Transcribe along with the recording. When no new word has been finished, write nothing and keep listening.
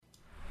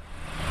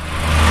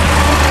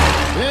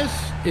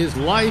is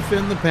Life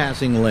in the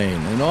Passing Lane,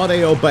 an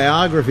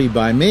autobiography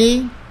by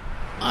me.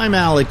 I'm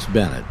Alex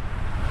Bennett.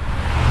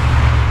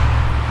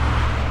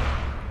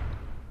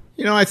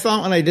 You know, I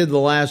thought when I did the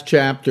last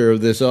chapter of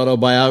this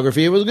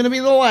autobiography, it was going to be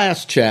the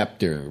last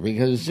chapter,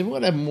 because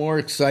what more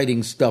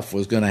exciting stuff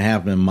was going to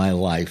happen in my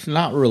life?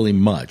 Not really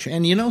much.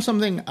 And you know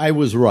something? I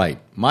was right.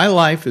 My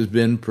life has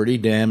been pretty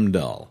damn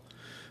dull.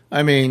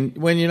 I mean,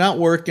 when you're not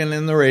working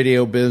in the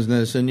radio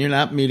business and you're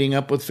not meeting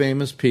up with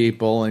famous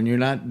people and you're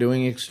not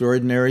doing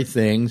extraordinary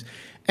things,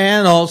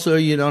 and also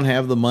you don't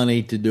have the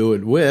money to do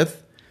it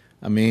with.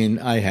 I mean,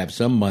 I have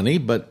some money,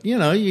 but, you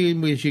know,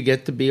 as you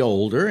get to be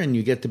older and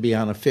you get to be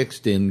on a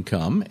fixed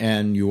income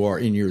and you are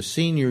in your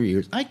senior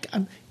years, I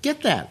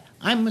get that.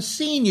 I'm a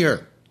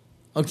senior,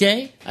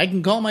 okay? I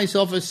can call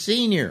myself a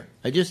senior.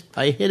 I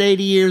hit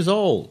 80 years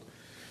old.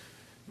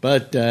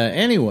 But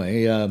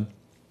anyway,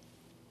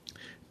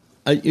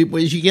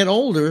 as you get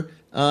older,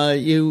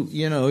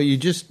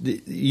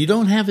 you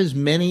don't have as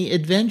many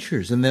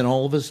adventures, and then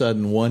all of a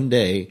sudden one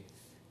day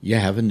you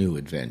have a new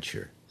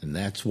adventure. And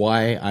that's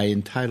why I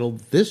entitled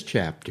this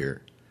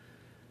chapter,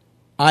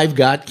 I've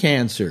Got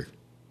Cancer,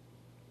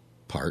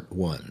 Part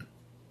 1.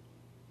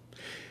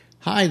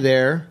 Hi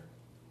there.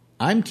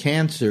 I'm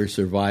cancer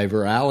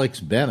survivor Alex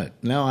Bennett.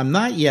 Now, I'm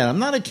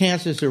not a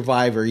cancer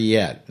survivor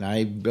yet.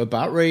 I'm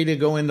about ready to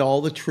go into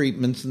all the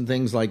treatments and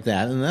things like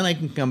that, and then I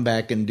can come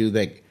back and do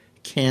that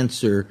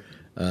cancer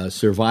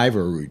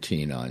survivor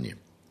routine on you.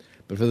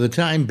 But for the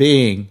time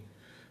being,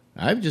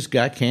 I've just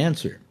got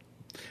cancer.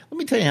 Let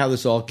me tell you how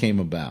this all came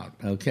about,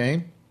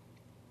 okay?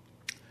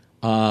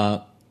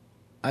 I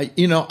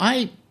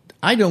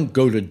don't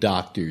go to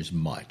doctors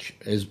much.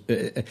 As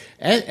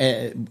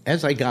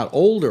I got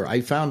older,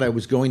 I found I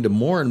was going to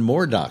more and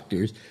more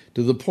doctors,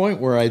 to the point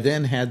where I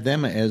then had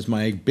them as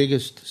my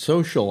biggest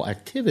social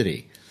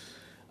activity.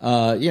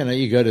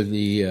 You go to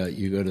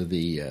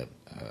the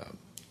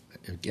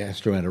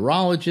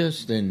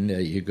gastroenterologist, and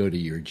you go to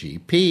your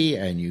GP,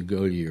 and you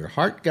go to your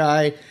heart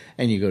guy,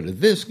 and you go to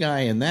this guy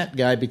and that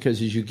guy,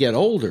 because as you get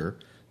older,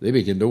 they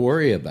begin to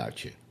worry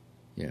about you,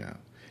 you know.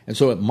 And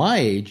so at my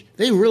age,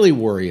 they really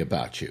worry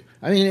about you.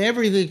 I mean,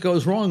 everything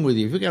goes wrong with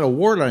you. If you got a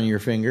wart on your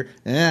finger,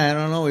 I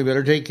don't know, we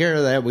better take care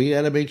of that. We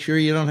got to make sure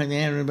you don't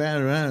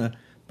have.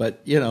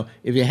 But, you know,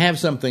 if you have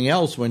something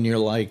else when you're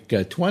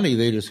like 20,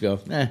 they just go,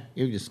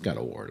 you just got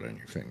a wart on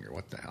your finger.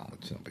 What the hell?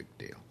 It's no big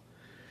deal.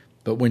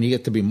 But when you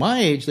get to be my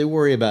age, they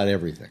worry about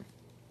everything.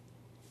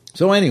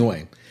 So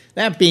anyway,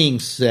 that being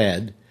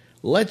said,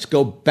 let's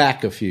go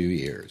back a few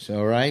years,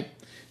 all right?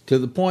 To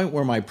the point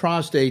where my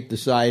prostate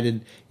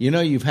decided,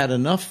 you've had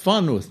enough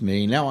fun with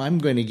me, now I'm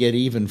going to get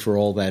even for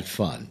all that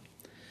fun.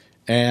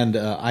 And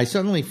I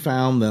suddenly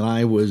found that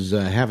I was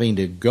having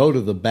to go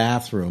to the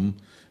bathroom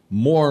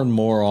more and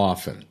more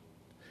often.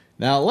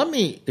 Now, let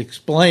me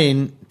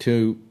explain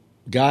to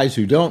guys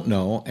who don't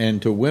know,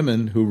 and to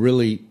women who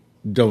really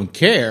don't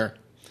care.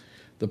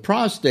 The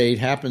prostate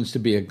happens to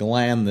be a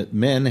gland that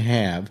men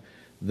have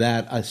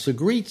that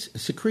secretes,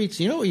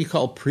 you know what you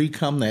call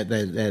pre-cum,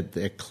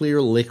 that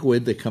clear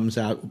liquid that comes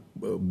out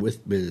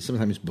with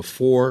sometimes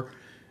before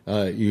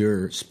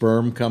your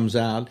sperm comes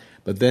out,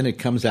 but then it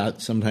comes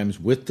out sometimes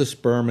with the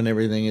sperm and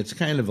everything. It's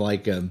kind of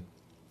like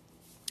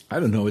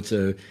it's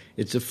a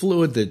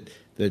fluid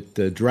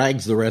that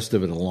drags the rest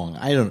of it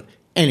along.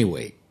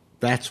 Anyway,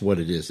 that's what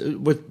it is.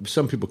 What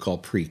some people call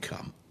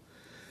pre-cum.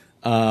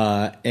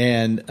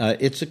 And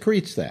it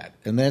secretes that,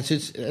 and that's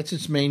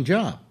its main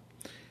job.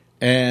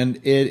 And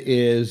it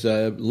is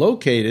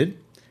located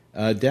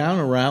down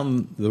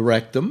around the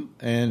rectum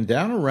and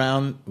down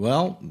around,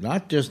 well,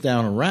 not just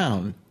down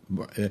around,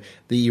 the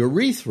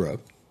urethra.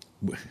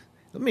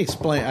 Let me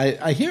explain.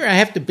 I hear I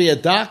have to be a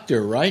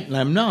doctor, right? And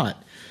I'm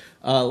not.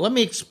 Let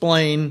me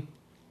explain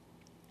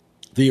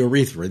the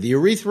urethra. The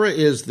urethra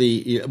is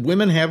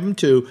women have them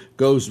too,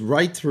 goes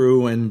right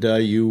through, and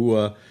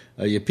you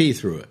pee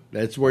through it.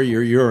 That's where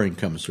your urine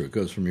comes through. It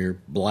goes from your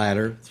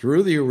bladder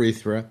through the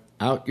urethra,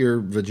 out your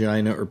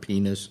vagina or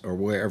penis or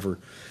wherever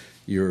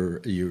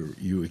you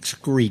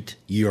excrete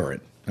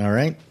urine. All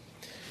right?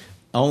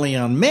 Only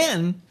on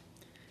men,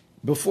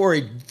 before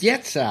it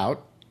gets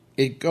out,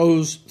 it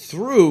goes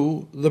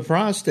through the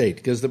prostate,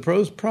 because the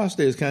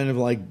prostate is kind of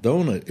like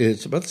donut.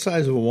 It's about the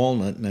size of a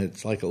walnut, and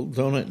it's like a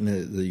donut, and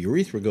the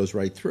urethra goes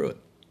right through it.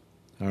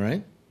 All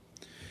right?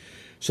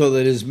 So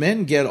that as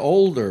men get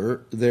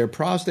older, their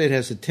prostate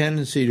has a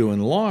tendency to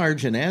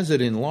enlarge, and as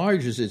it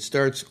enlarges, it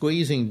starts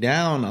squeezing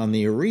down on the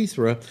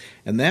urethra,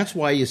 and that's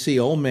why you see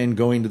old men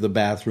going to the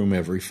bathroom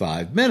every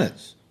 5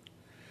 minutes.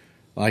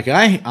 Like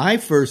I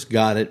first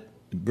got it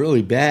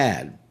really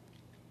bad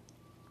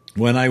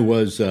when I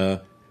was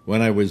hitting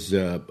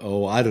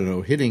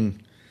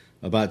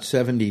about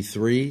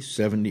 63,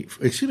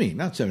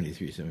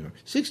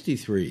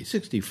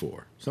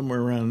 64,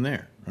 somewhere around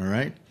there, all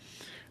right?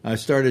 I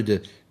started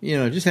to,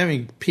 just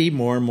having pee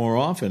more and more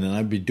often, and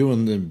I'd be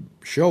doing the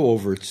show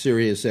over at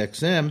Sirius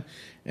XM,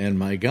 and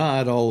my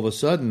God, all of a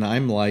sudden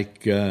I'm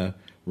like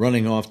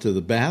running off to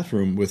the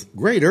bathroom with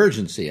great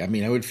urgency. I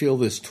mean, I would feel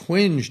this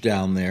twinge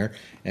down there,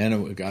 and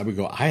I would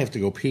go, I have to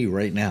go pee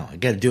right now. I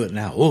got to do it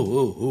now.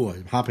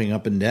 I'm hopping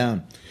up and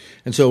down.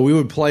 And so we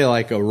would play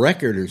like a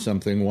record or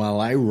something while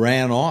I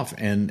ran off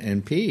and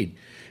peed.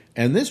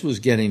 And this was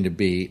getting to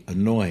be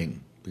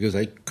annoying because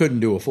I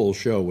couldn't do a full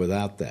show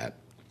without that.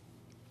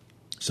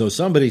 So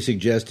somebody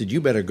suggested,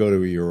 you better go to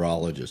a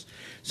urologist.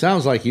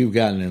 Sounds like you've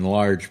got an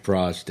enlarged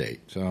prostate.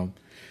 So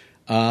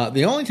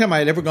the only time I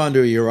had ever gone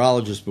to a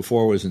urologist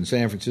before was in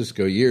San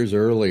Francisco years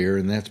earlier,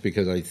 and that's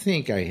because I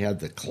think I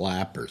had the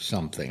clap or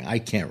something. I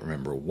can't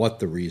remember what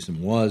the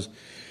reason was,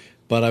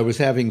 but I was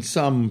having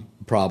some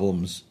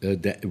problems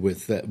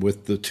with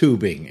the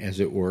tubing, as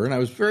it were, and I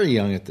was very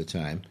young at the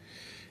time.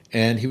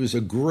 And he was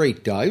a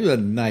great guy. He was a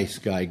nice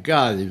guy.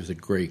 God, he was a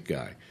great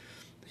guy.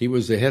 He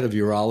was the head of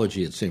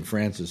urology at St.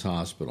 Francis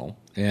Hospital,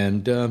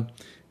 and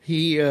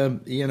he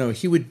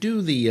would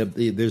do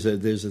there's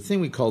a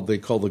thing they call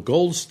the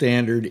gold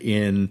standard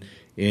in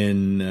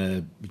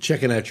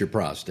checking out your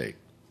prostate,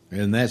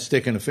 and that's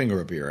sticking a finger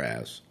up your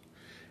ass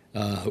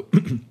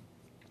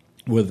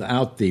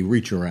without the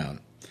reach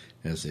around,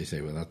 as they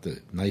say, without the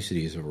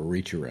niceties of a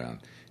reach around.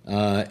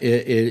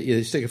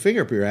 They stick a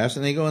finger up your ass,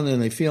 and they go in there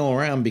and they feel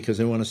around because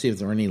they want to see if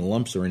there are any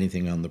lumps or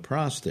anything on the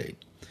prostate.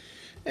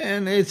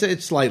 And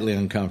it's slightly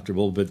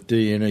uncomfortable, but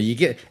you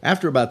get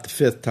after about the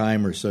fifth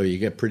time or so, you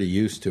get pretty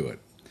used to it.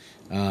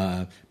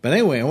 But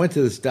anyway, I went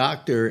to this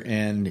doctor,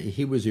 and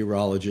he was a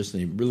urologist,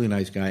 and a really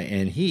nice guy,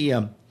 and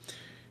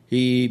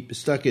he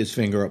stuck his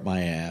finger up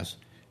my ass,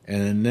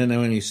 and then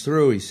when he's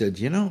through, he said,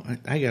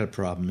 I got a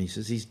problem. He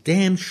says, these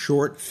damn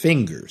short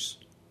fingers.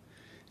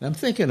 And I'm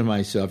thinking to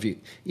myself,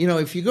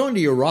 if you go into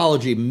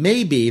urology,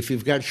 maybe if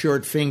you've got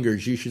short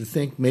fingers, you should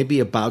think maybe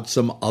about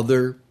some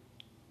other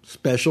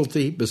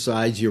specialty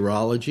besides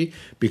urology,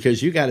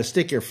 because you got to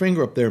stick your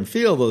finger up there and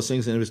feel those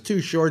things, and if it's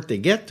too short to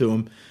get to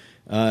them,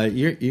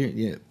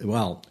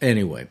 well,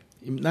 anyway,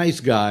 nice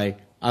guy.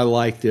 I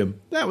liked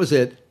him. That was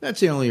it. That's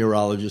the only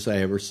urologist I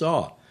ever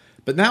saw.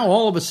 But now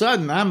all of a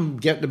sudden, I'm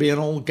getting to be an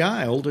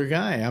older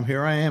guy.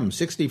 Here I am,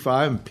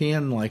 65, I'm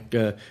peeing like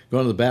going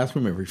to the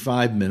bathroom every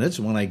 5 minutes.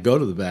 And when I go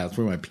to the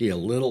bathroom, I pee a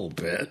little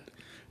bit,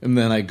 and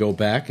then I go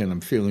back, and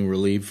I'm feeling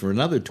relieved for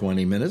another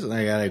 20 minutes, and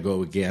I got to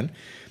go again.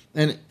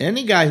 And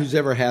any guy who's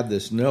ever had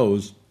this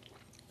knows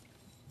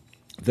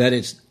that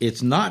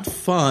it's not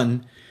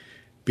fun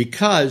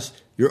because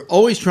you're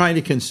always trying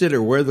to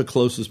consider where the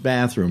closest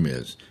bathroom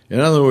is. In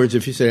other words,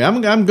 if you say,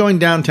 I'm going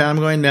downtown,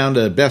 I'm going down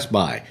to Best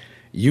Buy,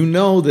 you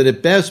know that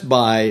at Best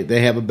Buy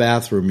they have a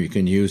bathroom you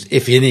can use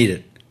if you need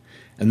it.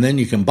 And then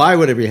you can buy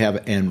whatever you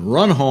have and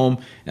run home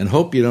and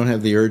hope you don't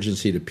have the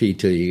urgency to pee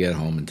till you get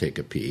home and take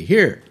a pee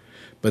here.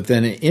 But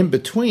then in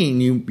between,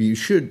 you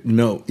should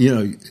know,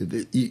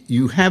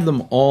 you have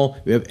them all.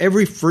 You have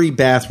every free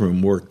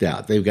bathroom worked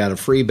out. They've got a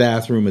free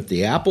bathroom at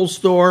the Apple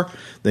Store.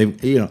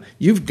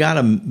 You've got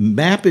a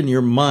map in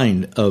your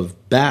mind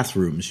of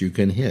bathrooms you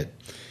can hit.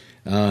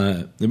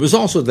 It was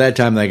also at that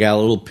time that I got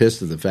a little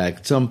pissed at the fact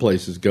that some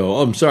places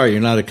go, I'm sorry, you're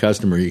not a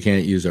customer. You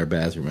can't use our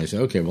bathroom. I said,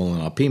 okay, well,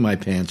 then I'll pee my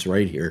pants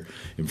right here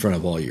in front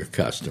of all your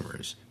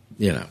customers.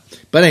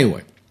 But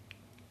anyway,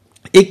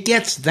 it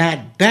gets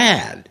that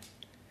bad.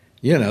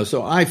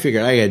 So I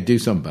figured I got to do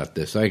something about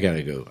this. I got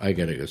to go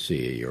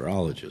see a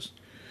urologist.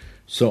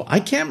 So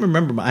I can't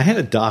remember. I had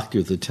a doctor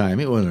at the time.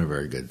 He wasn't a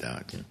very good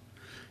doctor.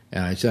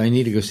 And I said, I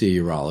need to go see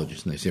a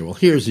urologist. And they say, well,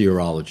 here's the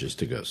urologist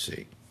to go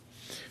see.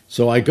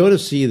 So I go to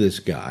see this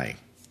guy.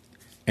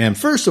 And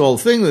first of all,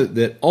 the thing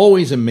that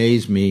always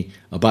amazed me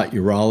about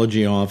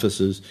urology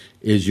offices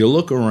is you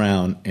look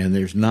around and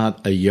there's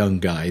not a young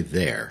guy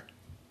there.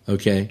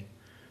 Okay?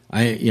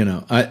 There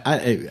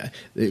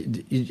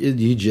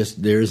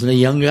isn't a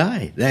young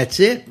guy. That's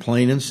it,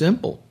 plain and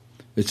simple.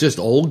 It's just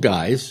old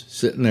guys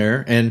sitting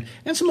there, and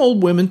some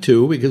old women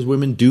too, because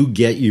women do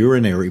get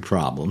urinary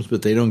problems,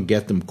 but they don't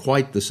get them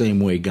quite the same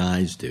way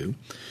guys do.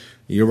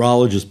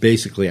 Urologists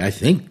basically, I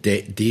think,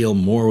 deal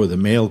more with a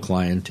male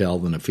clientele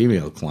than a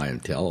female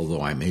clientele,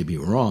 although I may be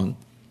wrong.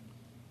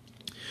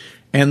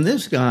 And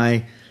this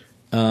guy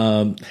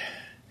is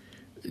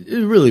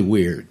really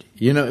weird.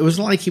 It was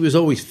like he was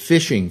always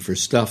fishing for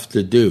stuff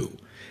to do.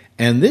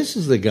 And this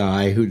is the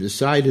guy who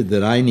decided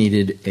that I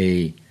needed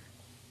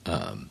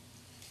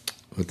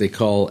what they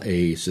call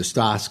a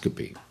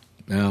cystoscopy.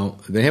 Now,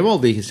 they have all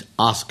these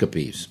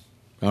oscopies,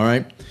 all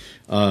right?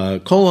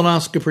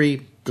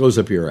 Colonoscopy goes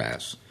up your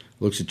ass,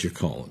 looks at your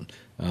colon.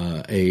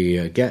 What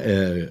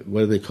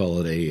do they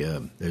call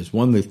it? There's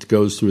one that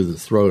goes through the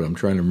throat. I'm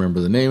trying to remember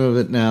the name of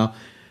it now.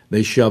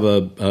 They shove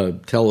a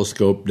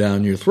telescope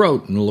down your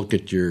throat and look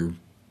at your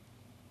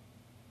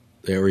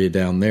area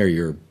down there,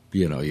 your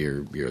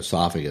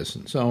esophagus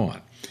and so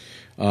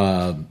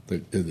on.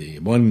 The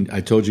one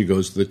I told you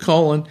goes to the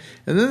colon,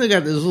 and then they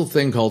got this little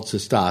thing called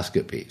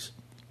cystoscopies.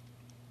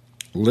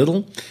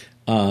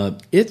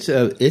 It's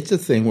a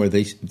thing where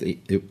they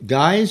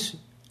guys.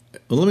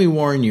 Well, let me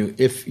warn you: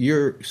 if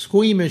you're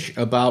squeamish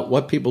about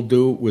what people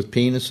do with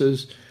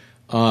penises,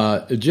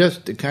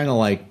 just kind of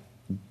like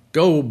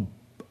go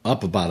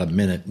up about a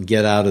minute and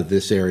get out of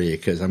this area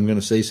because I'm going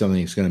to say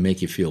something that's going to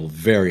make you feel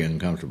very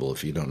uncomfortable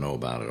if you don't know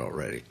about it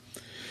already.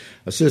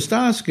 A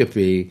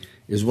cystoscopy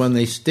is when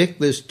they stick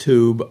this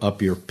tube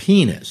up your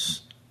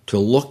penis to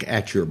look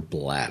at your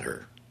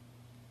bladder.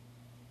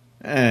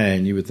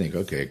 And you would think,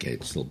 okay,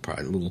 it's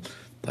probably a little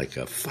like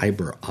a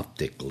fiber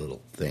optic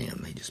little thing,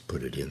 and they just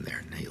put it in there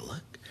and they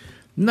look.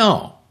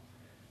 No.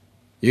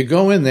 You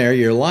go in there,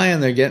 you're lying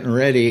there getting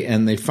ready,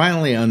 and they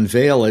finally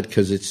unveil it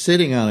because it's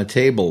sitting on a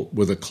table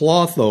with a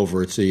cloth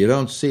over it so you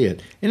don't see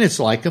it. And it's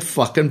like a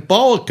fucking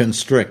boa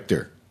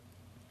constrictor.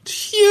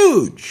 It's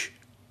huge.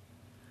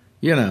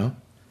 You know,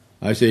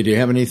 I say, do you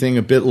have anything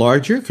a bit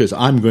larger? Because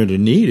I'm going to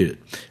need it.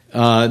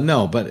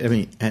 No, but I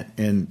mean,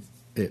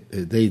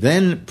 they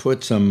then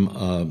put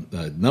some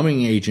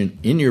numbing agent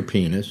in your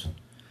penis.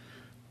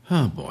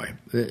 Oh, boy.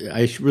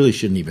 I really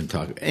shouldn't even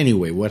talk.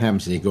 Anyway, what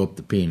happens is they go up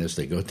the penis,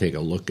 they go take a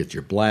look at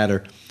your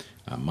bladder.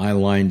 My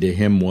line to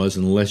him was,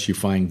 unless you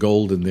find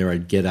gold in there,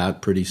 I'd get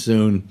out pretty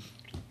soon.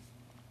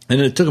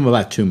 And it took him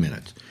about 2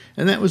 minutes.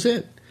 And that was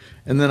it.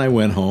 And then I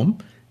went home,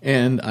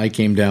 and I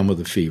came down with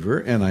a fever,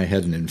 and I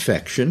had an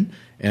infection,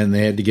 and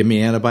they had to give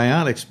me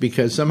antibiotics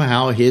because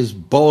somehow his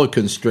boa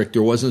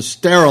constrictor wasn't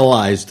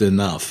sterilized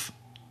enough.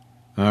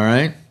 All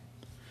right?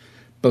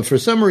 But for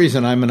some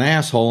reason, I'm an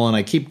asshole, and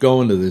I keep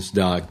going to this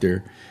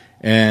doctor.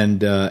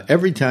 And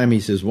every time he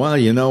says, well,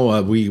 you know,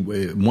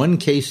 in one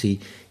case,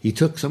 he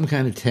took some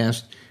kind of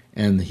test,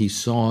 and he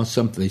saw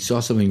something. He saw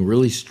something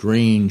really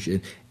strange.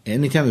 And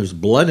anytime there was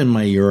blood in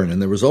my urine,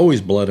 and there was always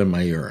blood in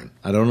my urine.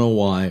 I don't know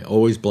why,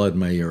 always blood in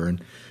my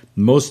urine.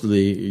 Most of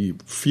the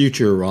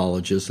future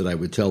urologists that I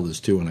would tell this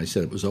to, and I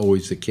said it was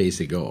always the case,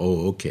 they go,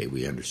 oh, okay,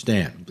 we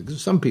understand.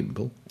 Because some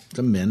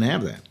men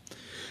have that.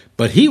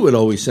 But he would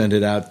always send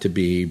it out to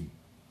be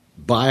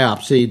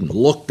biopsied and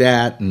looked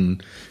at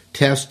and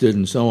tested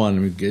and so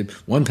on.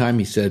 One time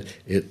he said,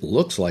 it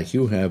looks like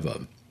you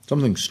have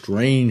something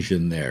strange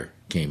in there,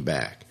 came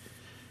back.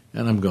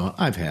 And I'm going,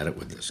 I've had it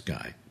with this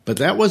guy. But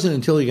that wasn't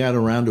until he got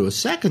around to a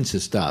second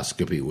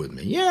cystoscopy with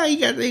me. Yeah,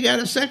 he got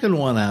a second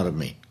one out of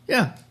me.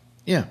 Yeah.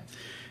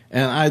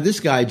 And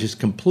this guy just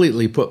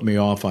completely put me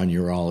off on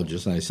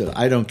urologists. And I said,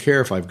 I don't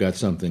care if I've got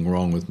something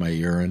wrong with my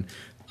urine.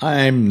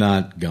 I'm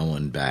not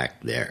going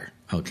back there.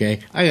 Okay,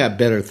 I got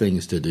better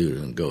things to do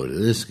than go to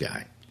this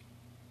guy.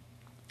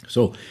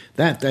 So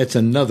that's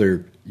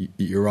another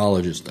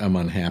urologist I'm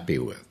unhappy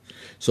with.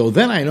 So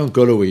then I don't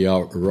go to a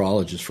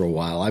urologist for a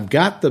while. I've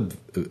got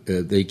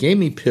they gave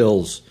me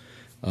pills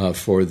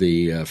for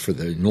the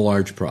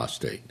enlarged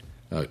prostate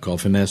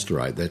called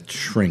finasteride that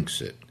shrinks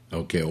it.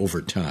 Okay,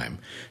 over time.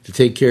 To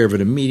take care of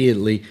it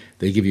immediately,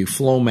 they give you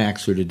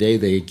Flomax for today.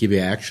 They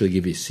actually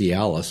give you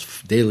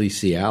Cialis, daily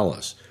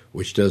Cialis,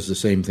 which does the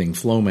same thing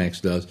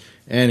Flomax does,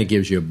 and it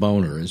gives you a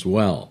boner as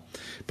well.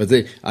 But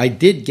I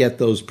did get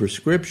those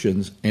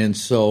prescriptions, and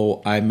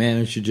so I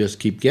managed to just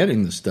keep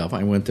getting the stuff.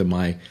 I went to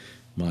my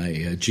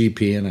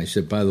GP, and I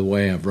said, by the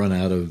way, I've run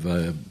out of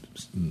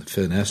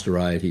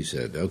finasteride. He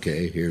said,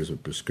 okay, here's a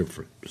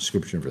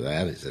prescription for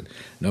that. He said,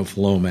 no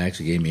Flomax.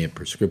 He gave me a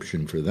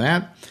prescription for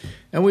that,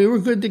 and we were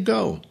good to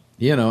go.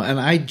 You know, and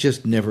I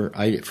just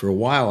for a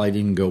while, I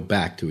didn't go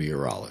back to a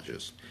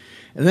urologist.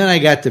 And then I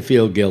got to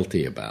feel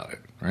guilty about it.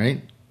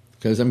 Right?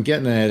 Because I'm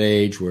getting to that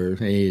age where,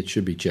 hey, it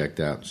should be checked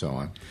out and so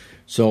on.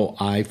 So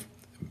I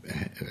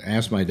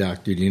asked my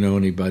doctor, do you know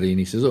anybody? And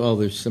he says, oh,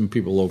 there's some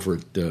people over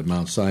at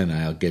Mount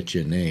Sinai. I'll get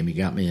you a name. He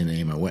got me a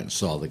name. I went and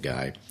saw the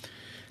guy.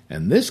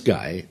 And this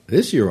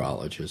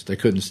urologist, I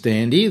couldn't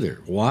stand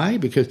either. Why?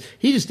 Because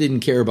he just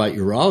didn't care about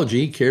urology.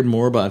 He cared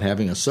more about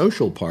having a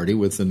social party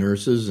with the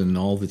nurses and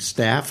all the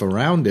staff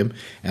around him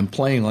and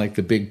playing like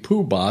the big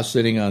pooh bah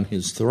sitting on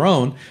his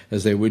throne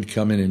as they would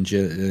come in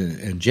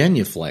and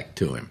genuflect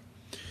to him.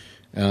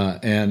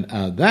 And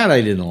that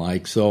I didn't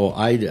like, so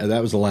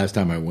that was the last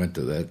time I went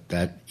to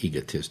that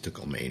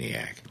egotistical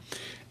maniac.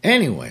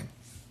 Anyway,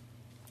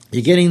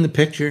 you getting the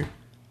picture?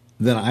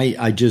 Then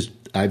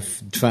I've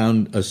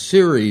found a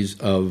series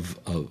of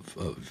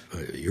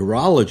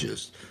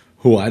urologists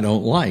who I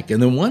don't like.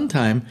 And then one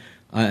time,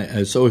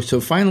 so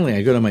finally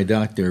I go to my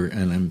doctor,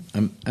 and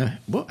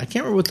I can't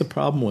remember what the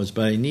problem was,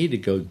 but I need to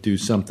go do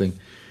something.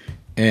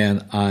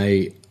 And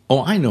I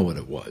know what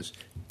it was.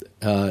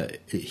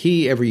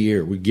 He every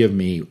year would give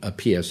me a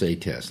PSA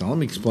test. Now let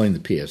me explain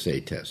the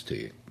PSA test to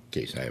you, in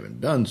case I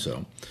haven't done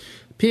so.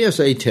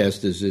 PSA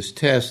test is this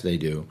test they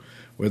do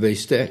where they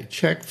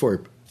check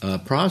for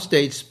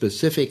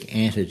prostate-specific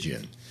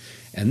antigen.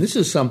 And this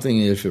is something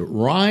that if it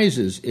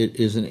rises, it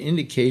is an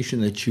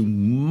indication that you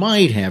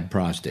might have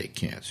prostate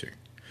cancer.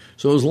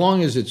 So as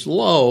long as it's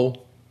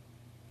low,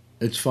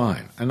 it's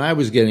fine. And I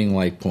was getting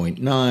like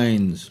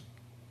 0.9s,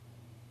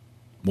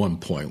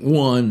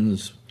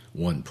 1.1s,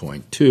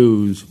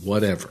 1.2s,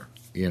 whatever,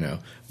 you know.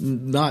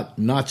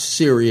 Not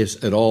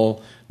serious at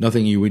all,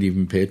 nothing you would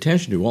even pay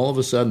attention to. All of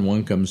a sudden,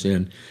 one comes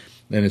in,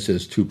 and it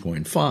says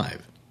 2.5.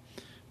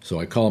 So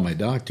I called my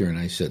doctor, and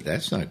I said,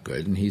 that's not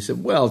good. And he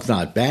said, well, it's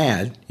not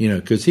bad, you know,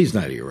 because he's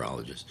not a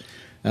urologist.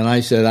 And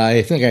I said,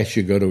 I think I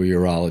should go to a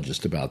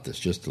urologist about this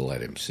just to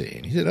let him see.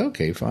 And he said,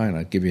 okay, fine,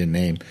 I'll give you a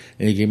name.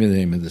 And he gave me the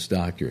name of this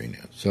doctor he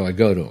knew. So I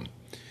go to him.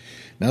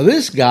 Now,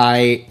 this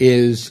guy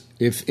is,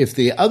 if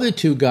the other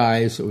two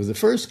guys, or the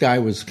first guy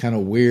was kind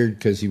of weird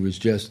because he was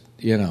just,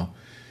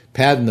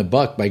 patting the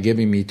buck by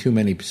giving me too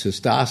many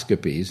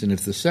cystoscopies, and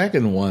if the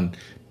second one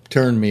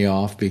turned me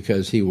off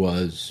because he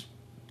was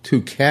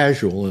too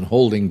casual and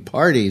holding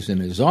parties in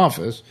his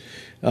office,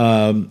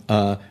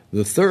 the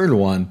third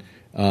one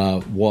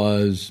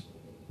was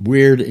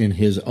weird in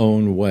his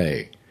own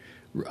way.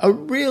 A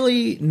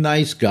really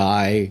nice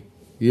guy,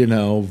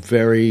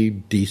 very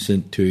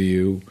decent to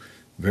you,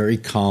 very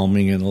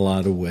calming in a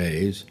lot of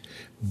ways.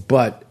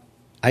 But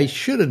I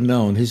should have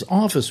known his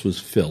office was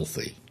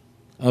filthy.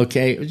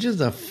 Okay? It was just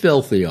a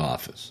filthy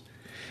office.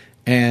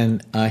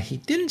 And he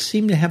didn't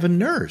seem to have a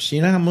nurse.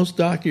 You know how most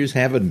doctors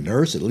have a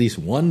nurse, at least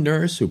one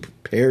nurse who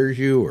prepares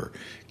you or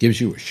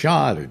gives you a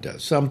shot or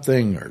does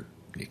something or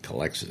he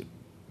collects a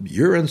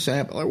urine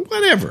sample or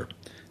whatever.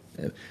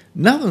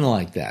 Nothing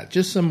like that.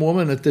 Just some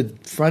woman at the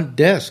front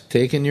desk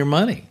taking your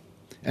money.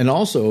 And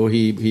also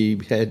he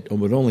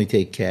would only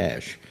take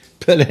cash.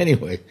 But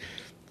anyway,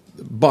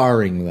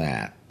 barring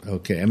that,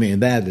 okay. I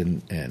mean that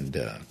and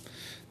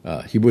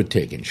he would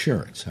take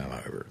insurance,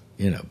 however,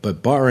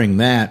 But barring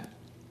that,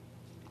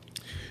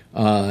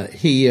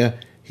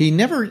 he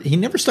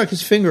never stuck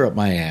his finger up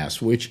my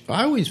ass, which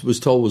I always was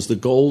told was the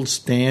gold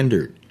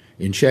standard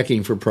in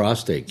checking for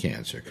prostate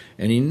cancer,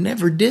 and he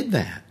never did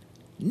that,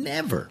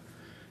 never.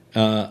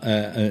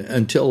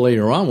 Until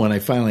later on when I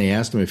finally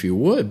asked him if he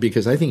would,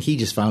 because I think he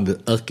just found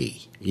it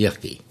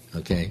yucky.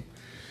 Okay.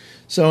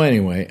 So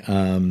anyway,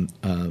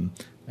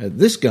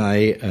 this guy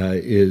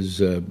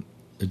is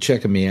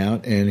checking me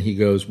out, and he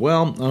goes,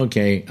 "Well,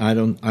 okay, I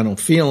don't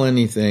feel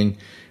anything."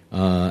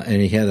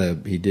 And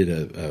he did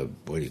a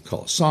what do you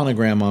call it,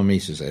 sonogram on me. He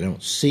says, "I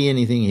don't see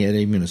anything." He had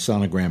even a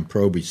sonogram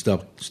probe he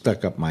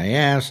stuck up my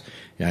ass.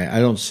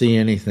 I don't see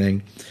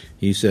anything.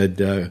 He said,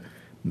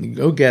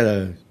 "Go get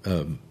a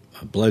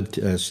blood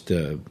test,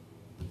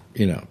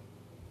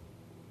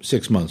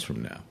 6 months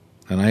from now."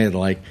 And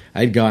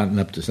I'd gotten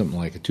up to something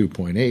like a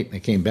 2.8, and I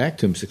came back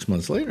to him 6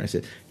 months later. And I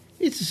said,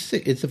 it's a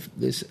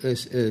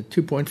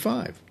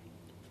 2.5,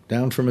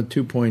 down from a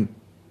 2.5.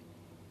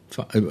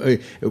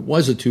 It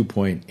was a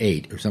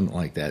 2.8 or something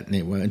like that, and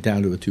it went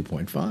down to a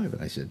 2.5.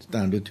 And I said, it's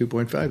down to a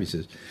 2.5. He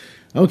says,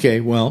 okay,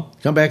 well,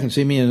 come back and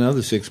see me in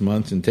another 6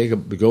 months and go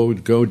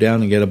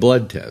down and get a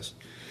blood test.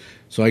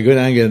 So I go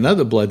down and get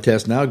another blood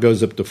test. Now it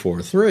goes up to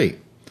 4.3.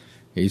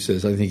 He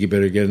says, I think you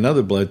better get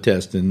another blood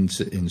test in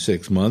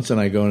 6 months. And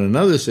I go in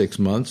another 6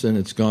 months, and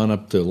it's gone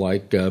up to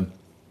like a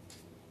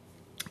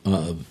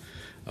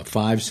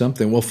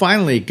 5-something. Well,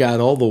 finally it got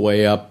all the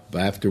way up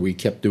after we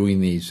kept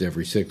doing these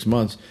every 6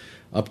 months,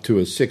 up to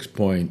a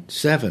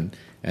 6.7.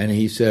 And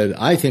he said,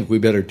 I think we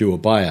better do a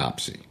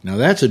biopsy. Now,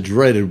 that's a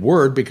dreaded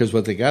word because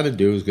what they got to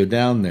do is go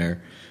down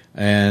there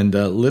and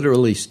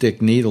literally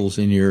stick needles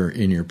in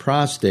your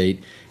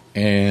prostate.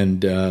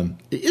 And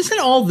isn't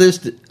all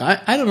this,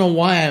 I don't know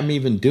why I'm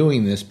even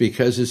doing this,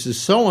 because this is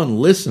so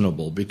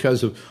unlistenable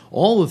because of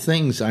all the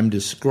things I'm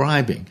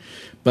describing.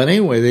 But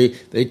anyway,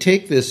 they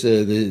take this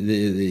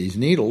these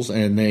needles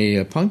and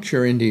they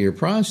puncture into your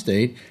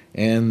prostate,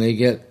 and they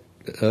get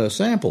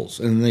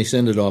samples, and they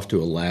send it off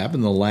to a lab,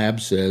 and the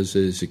lab says,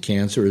 is it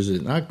cancer, is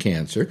it not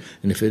cancer?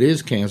 And if it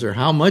is cancer,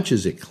 how much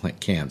is it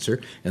cancer?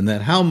 And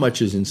that how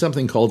much is in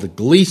something called the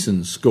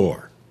Gleason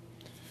score.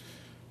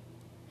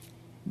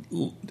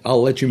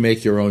 I'll let you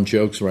make your own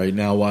jokes right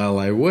now while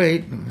I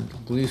wait.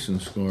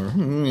 Gleason score.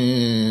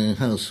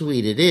 How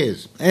sweet it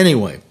is.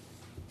 Anyway,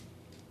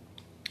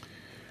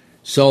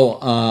 so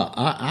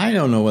I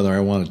don't know whether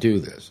I want to do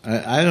this.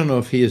 I don't know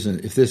if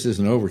this is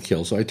an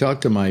overkill. So I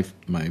talked to my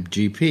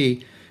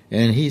GP,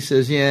 and he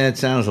says, yeah, it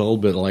sounds a little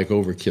bit like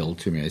overkill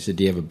to me. I said,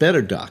 do you have a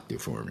better doctor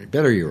for me,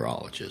 better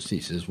urologist? He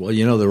says, well,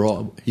 they're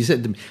all, he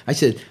said to me, I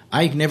said,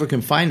 I never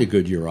can find a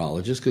good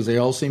urologist because they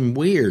all seem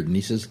weird. And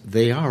he says,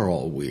 they are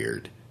all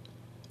weird.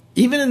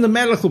 Even in the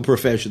medical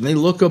profession, they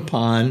look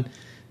upon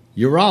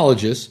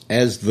urologists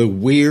as the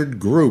weird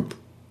group.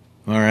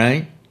 All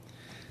right?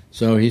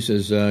 So he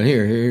says,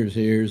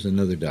 here's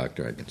another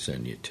doctor I can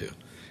send you to.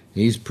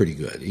 He's pretty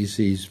good.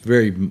 He's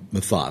very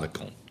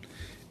methodical.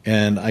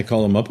 And I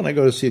call him up, and I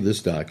go to see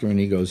this doctor, and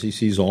he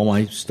sees all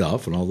my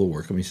stuff and all the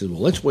work. And he says,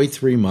 well, let's wait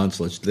 3 months.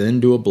 Let's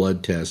then do a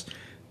blood test.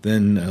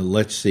 Then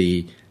let's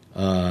see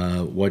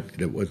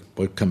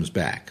what comes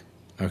back.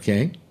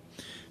 Okay?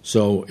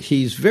 So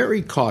he's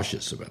very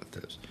cautious about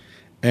this.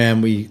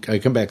 And I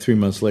come back 3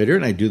 months later,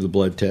 and I do the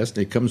blood test,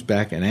 and it comes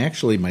back, and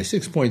actually my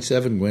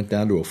 6.7 went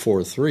down to a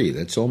 4.3.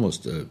 That's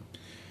almost a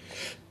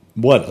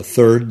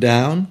third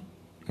down?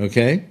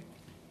 Okay?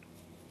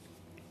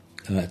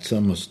 That's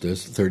almost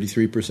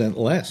 33%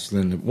 less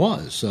than it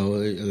was.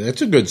 So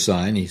that's a good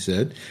sign, he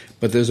said.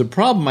 But there's a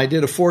problem. I had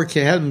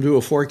them do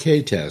a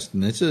 4K test,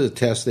 and this is a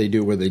test they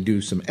do where they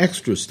do some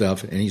extra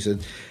stuff, and he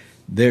said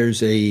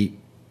there's a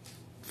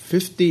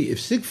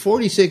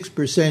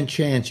 46%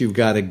 chance you've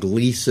got a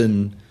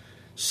Gleason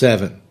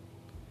 7.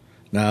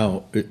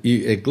 Now,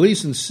 at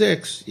Gleason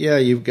 6, yeah,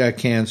 you've got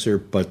cancer,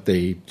 but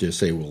they just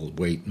say, well,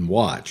 wait and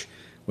watch.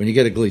 When you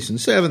get a Gleason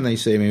 7, they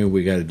say, maybe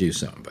we got to do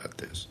something about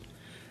this.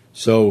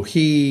 So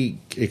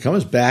it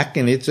comes back,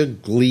 and it's a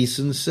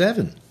Gleason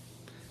 7.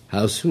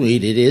 How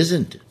sweet it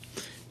isn't.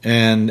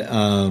 And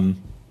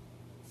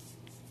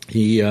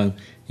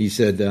he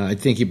said, I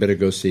think you better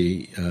go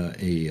see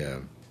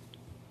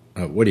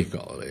what do you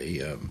call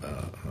it,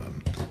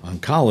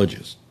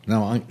 oncologist.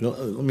 Now,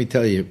 let me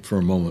tell you for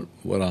a moment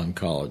what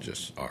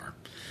oncologists are.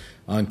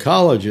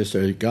 Oncologists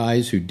are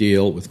guys who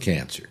deal with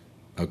cancer,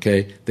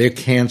 okay? They're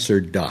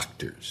cancer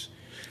doctors.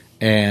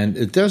 And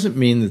it doesn't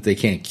mean that they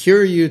can't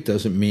cure you. It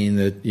doesn't mean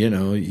that,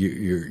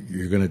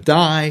 you're going to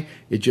die.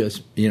 It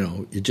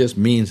just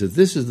means that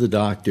this is the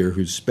doctor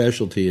whose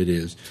specialty it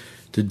is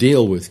to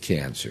deal with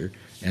cancer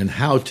and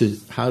how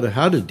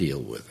to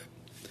deal with it.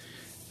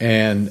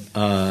 And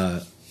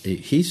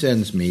he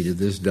sends me to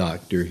this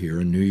doctor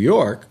here in New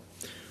York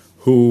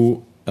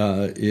who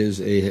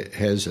has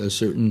a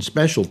certain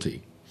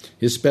specialty.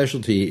 His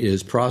specialty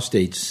is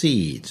prostate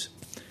seeds.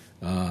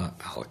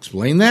 I'll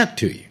explain that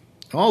to you.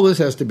 All this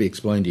has to be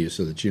explained to you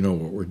so that you know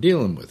what we're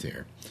dealing with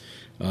here.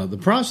 The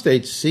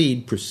prostate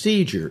seed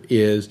procedure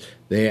is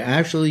they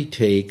actually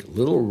take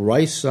little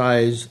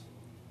rice-sized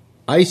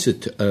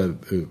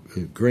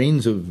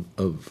grains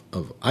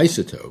of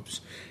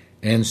isotopes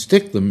and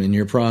stick them in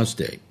your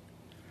prostate,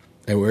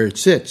 and where it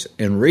sits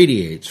and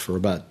radiates for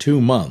about 2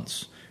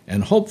 months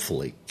and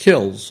hopefully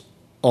kills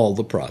all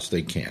the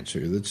prostate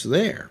cancer that's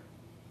there.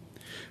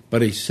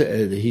 But he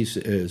said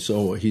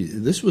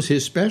this was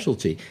his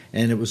specialty,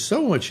 and it was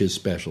so much his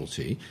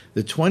specialty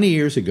that 20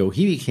 years ago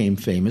he became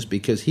famous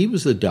because he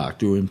was the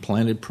doctor who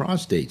implanted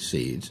prostate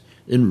seeds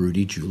in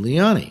Rudy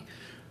Giuliani,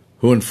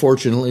 who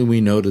unfortunately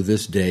we know to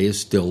this day is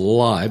still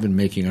alive and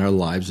making our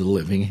lives a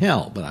living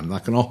hell. But I'm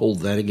not going to hold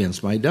that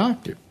against my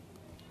doctor.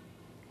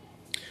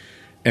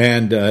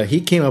 And he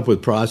came up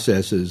with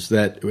processes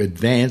that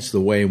advanced the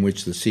way in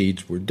which the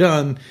seeds were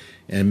done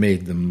and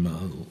made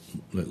them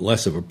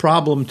less of a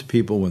problem to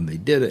people when they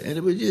did it. And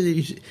it was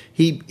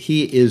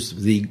he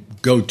is the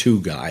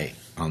go-to guy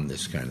on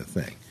this kind of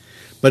thing.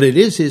 But it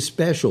is his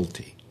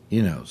specialty,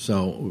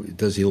 So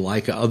does he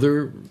like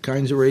other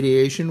kinds of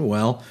radiation?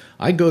 Well,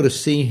 I go to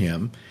see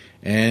him,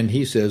 and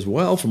he says,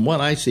 well, from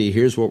what I see,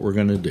 here's what we're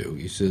going to do.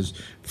 He says,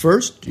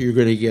 first, you're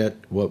going to get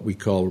what we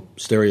call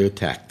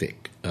stereotactic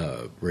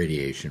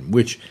radiation,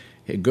 which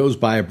it goes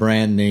by a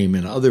brand name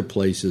in other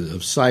places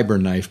of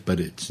CyberKnife, but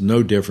it's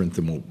no different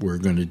than what we're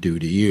going to do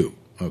to you,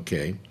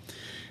 okay? He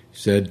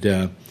said,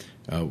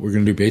 we're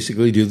going to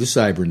basically do the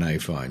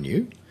CyberKnife on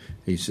you.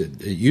 He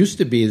said, it used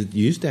to be that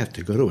you used to have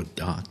to go to a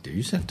doctor. You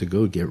used to have to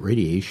go get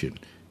radiation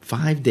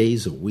 5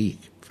 days a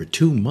week for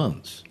 2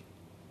 months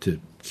to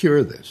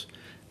cure this.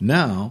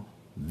 Now,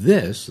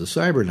 the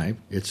CyberKnife,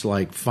 it's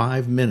like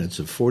 5 minutes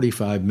of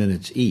 45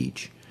 minutes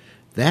each.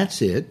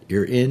 That's it.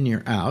 You're in,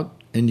 you're out,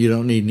 and you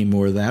don't need any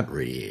more of that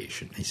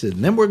radiation. He said,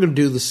 and then we're going to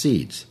do the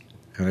seeds.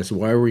 And I said,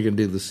 why are we going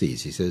to do the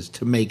seeds? He says,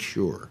 to make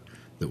sure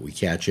that we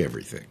catch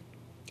everything.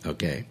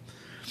 Okay?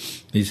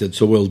 He said,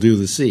 so we'll do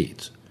the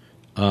seeds.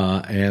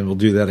 And we'll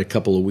do that a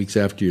couple of weeks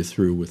after you're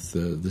through with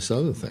this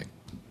other thing.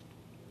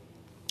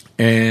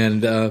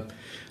 And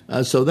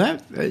so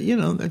that,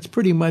 that's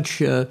pretty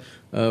much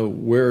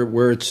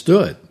where it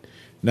stood.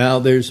 Now,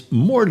 there's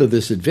more to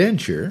this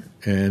adventure,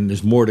 and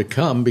there's more to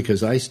come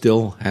because I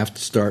still have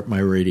to start my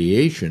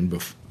radiation.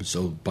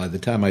 So by the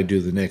time I do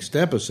the next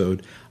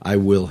episode, I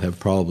will have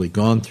probably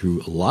gone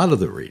through a lot of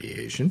the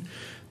radiation.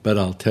 But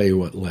I'll tell you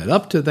what led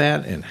up to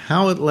that and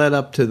how it led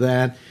up to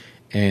that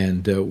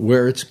and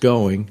where it's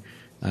going.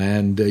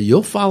 And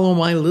you'll follow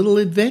my little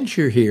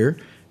adventure here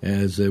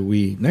as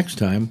next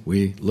time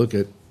we look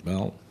at,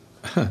 well,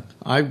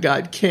 I've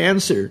got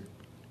cancer,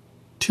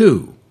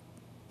 too.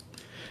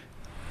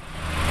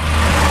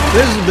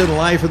 This has been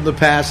Life in the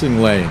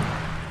Passing Lane,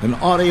 an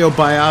audio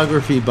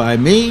biography by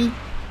me.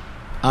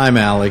 I'm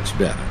Alex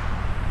Bennett.